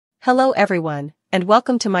Hello everyone, and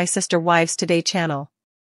welcome to my Sister Wives Today channel.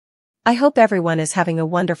 I hope everyone is having a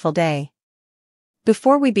wonderful day.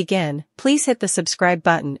 Before we begin, please hit the subscribe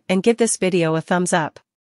button and give this video a thumbs up.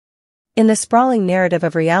 In the sprawling narrative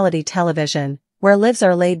of reality television, where lives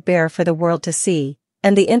are laid bare for the world to see,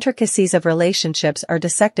 and the intricacies of relationships are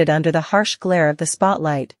dissected under the harsh glare of the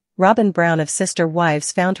spotlight, Robyn Brown of Sister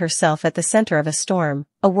Wives found herself at the center of a storm,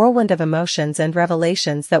 a whirlwind of emotions and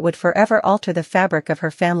revelations that would forever alter the fabric of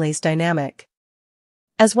her family's dynamic.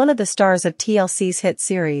 As one of the stars of TLC's hit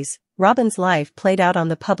series, Robyn's life played out on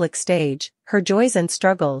the public stage, her joys and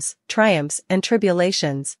struggles, triumphs and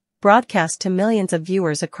tribulations, broadcast to millions of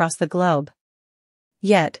viewers across the globe.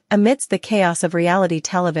 Yet, amidst the chaos of reality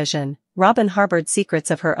television, Robyn harbored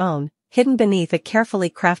secrets of her own, hidden beneath a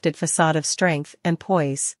carefully crafted facade of strength and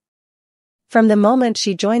poise. From the moment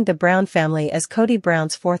she joined the Brown family as Kody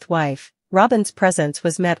Brown's fourth wife, Robyn's presence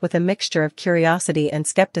was met with a mixture of curiosity and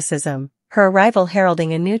skepticism, her arrival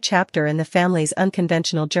heralding a new chapter in the family's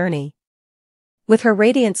unconventional journey. With her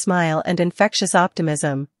radiant smile and infectious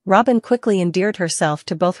optimism, Robyn quickly endeared herself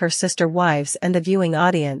to both her sister wives and the viewing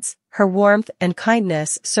audience, her warmth and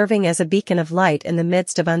kindness serving as a beacon of light in the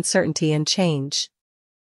midst of uncertainty and change.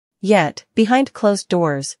 Yet, behind closed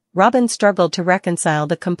doors, Robyn struggled to reconcile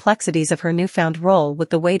the complexities of her newfound role with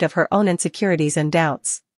the weight of her own insecurities and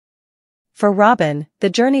doubts. For Robyn, the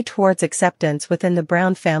journey towards acceptance within the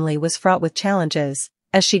Brown family was fraught with challenges,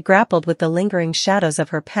 as she grappled with the lingering shadows of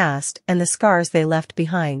her past and the scars they left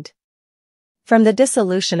behind. From the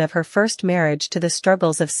dissolution of her first marriage to the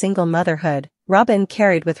struggles of single motherhood, Robyn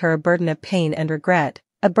carried with her a burden of pain and regret,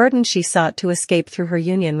 a burden she sought to escape through her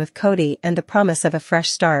union with Kody and the promise of a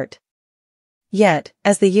fresh start. Yet,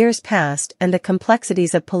 as the years passed and the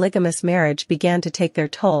complexities of polygamous marriage began to take their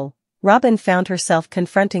toll, Robyn found herself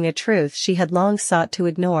confronting a truth she had long sought to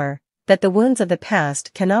ignore, that the wounds of the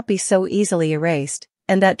past cannot be so easily erased,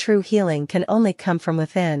 and that true healing can only come from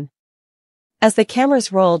within. As the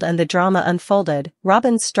cameras rolled and the drama unfolded,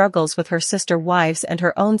 Robyn's struggles with her sister wives and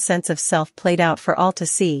her own sense of self played out for all to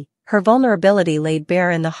see, her vulnerability laid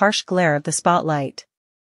bare in the harsh glare of the spotlight.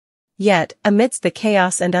 Yet, amidst the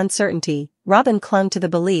chaos and uncertainty, Robyn clung to the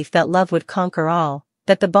belief that love would conquer all,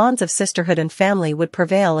 that the bonds of sisterhood and family would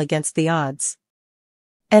prevail against the odds.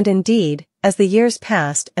 And indeed, as the years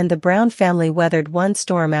passed and the Brown family weathered one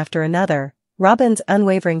storm after another, Robyn's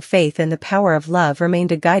unwavering faith in the power of love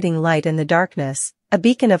remained a guiding light in the darkness, a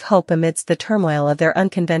beacon of hope amidst the turmoil of their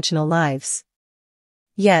unconventional lives.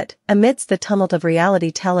 Yet, amidst the tumult of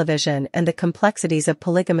reality television and the complexities of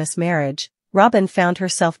polygamous marriage, Robyn found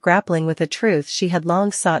herself grappling with a truth she had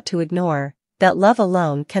long sought to ignore, that love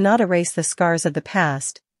alone cannot erase the scars of the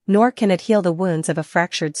past, nor can it heal the wounds of a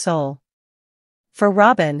fractured soul. For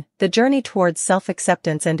Robyn, the journey towards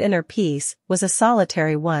self-acceptance and inner peace was a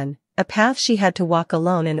solitary one, a path she had to walk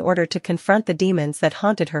alone in order to confront the demons that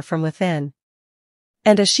haunted her from within.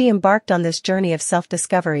 And as she embarked on this journey of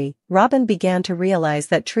self-discovery, Robyn began to realize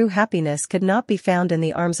that true happiness could not be found in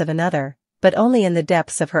the arms of another, but only in the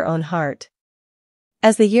depths of her own heart.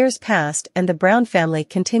 As the years passed and the Brown family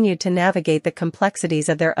continued to navigate the complexities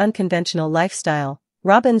of their unconventional lifestyle,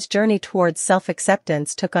 Robyn's journey towards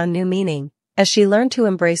self-acceptance took on new meaning, as she learned to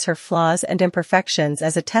embrace her flaws and imperfections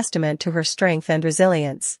as a testament to her strength and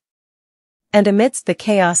resilience. And amidst the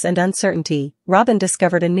chaos and uncertainty, Robyn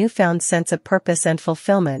discovered a newfound sense of purpose and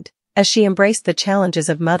fulfillment, as she embraced the challenges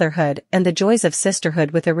of motherhood and the joys of sisterhood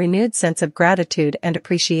with a renewed sense of gratitude and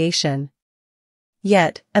appreciation.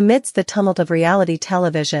 Yet, amidst the tumult of reality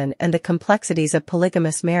television and the complexities of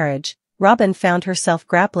polygamous marriage, Robyn found herself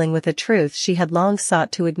grappling with a truth she had long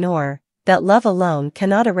sought to ignore, that love alone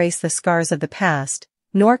cannot erase the scars of the past,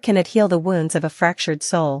 nor can it heal the wounds of a fractured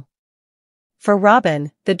soul. For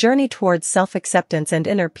Robyn, the journey towards self-acceptance and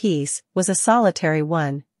inner peace was a solitary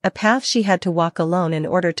one, a path she had to walk alone in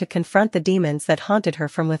order to confront the demons that haunted her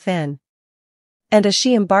from within. And as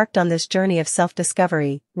she embarked on this journey of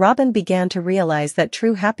self-discovery, Robyn began to realize that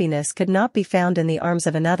true happiness could not be found in the arms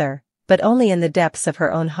of another, but only in the depths of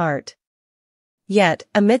her own heart. Yet,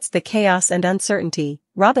 amidst the chaos and uncertainty,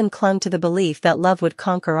 Robyn clung to the belief that love would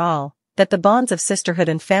conquer all, that the bonds of sisterhood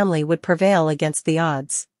and family would prevail against the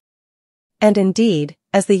odds. And indeed,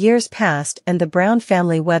 as the years passed and the Brown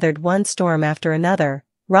family weathered one storm after another,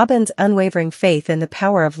 Robyn's unwavering faith in the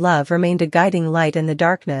power of love remained a guiding light in the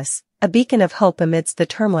darkness, a beacon of hope amidst the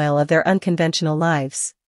turmoil of their unconventional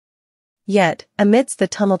lives. Yet, amidst the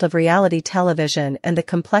tumult of reality television and the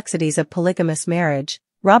complexities of polygamous marriage,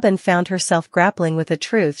 Robyn found herself grappling with a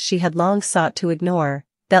truth she had long sought to ignore,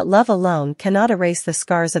 that love alone cannot erase the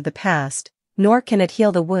scars of the past, nor can it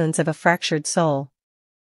heal the wounds of a fractured soul.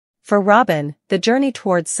 For Robyn, the journey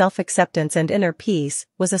towards self-acceptance and inner peace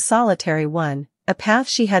was a solitary one, a path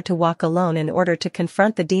she had to walk alone in order to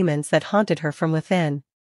confront the demons that haunted her from within.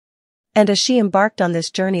 And as she embarked on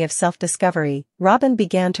this journey of self-discovery, Robyn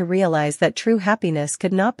began to realize that true happiness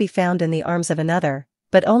could not be found in the arms of another,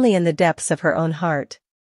 but only in the depths of her own heart.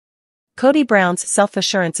 Kody Brown's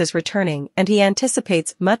self-assurance is returning, and he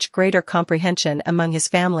anticipates much greater comprehension among his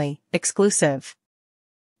family, exclusive.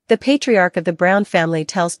 The patriarch of the Brown family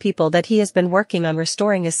tells people that he has been working on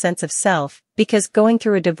restoring his sense of self, because going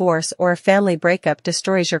through a divorce or a family breakup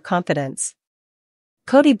destroys your confidence.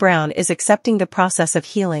 Kody Brown is accepting the process of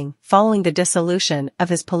healing following the dissolution of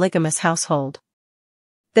his polygamous household.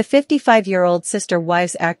 The 55-year-old Sister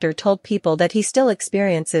Wives actor told people that he still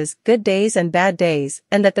experiences good days and bad days,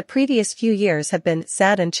 and that the previous few years have been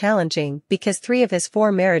sad and challenging because 3 of his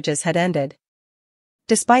 4 marriages had ended.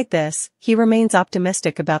 Despite this, he remains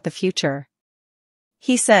optimistic about the future.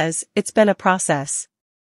 He says, "It's been a process.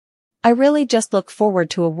 I really just look forward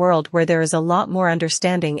to a world where there is a lot more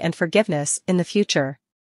understanding and forgiveness in the future."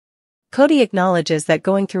 Kody acknowledges that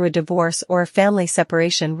going through a divorce or a family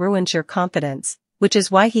separation ruins your confidence, which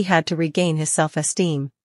is why he had to regain his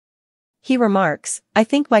self-esteem. He remarks, "I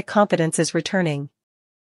think my confidence is returning.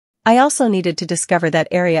 I also needed to discover that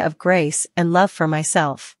area of grace and love for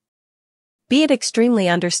myself. Be it extremely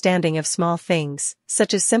understanding of small things,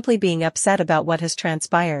 such as simply being upset about what has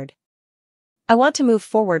transpired. I want to move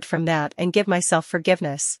forward from that and give myself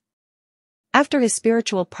forgiveness." After his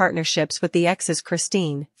spiritual partnerships with the exes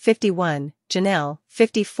Christine, 51, Janelle,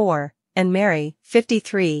 54, and Mary,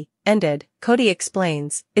 53, ended, Kody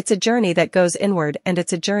explains, "It's a journey that goes inward and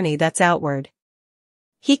it's a journey that's outward."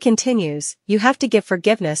 He continues, "You have to give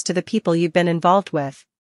forgiveness to the people you've been involved with.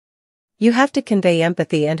 You have to convey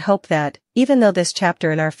empathy and hope that, even though this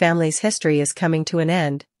chapter in our family's history is coming to an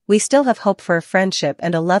end, we still have hope for a friendship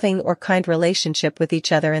and a loving or kind relationship with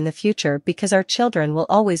each other in the future because our children will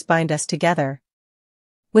always bind us together."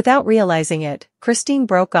 Without realizing it, Christine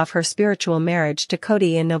broke off her spiritual marriage to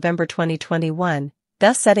Kody in November 2021,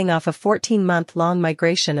 thus setting off a 14-month-long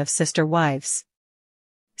migration of sister wives.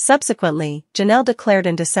 Subsequently, Janelle declared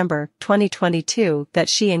in December 2022 that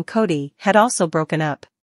she and Kody had also broken up.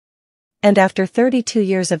 And after 32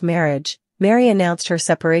 years of marriage, Mary announced her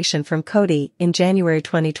separation from Kody in January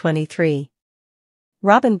 2023.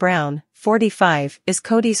 Robyn Brown, 45, is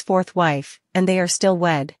Kody's 4th wife, and they are still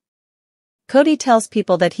wed. Kody tells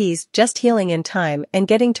people that he's just healing in time and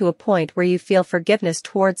getting to a point where you feel forgiveness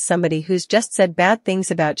towards somebody who's just said bad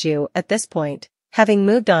things about you at this point, having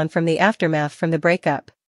moved on from the aftermath from the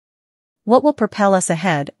breakup. What will propel us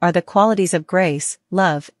ahead are the qualities of grace,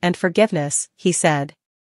 love, and forgiveness, he said.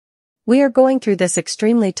 We are going through this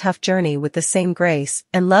extremely tough journey with the same grace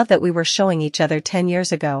and love that we were showing each other 10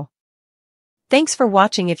 years ago. Thanks for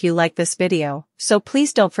watching. If you like this video, so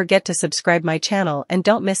please don't forget to subscribe my channel and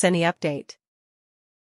don't miss any update.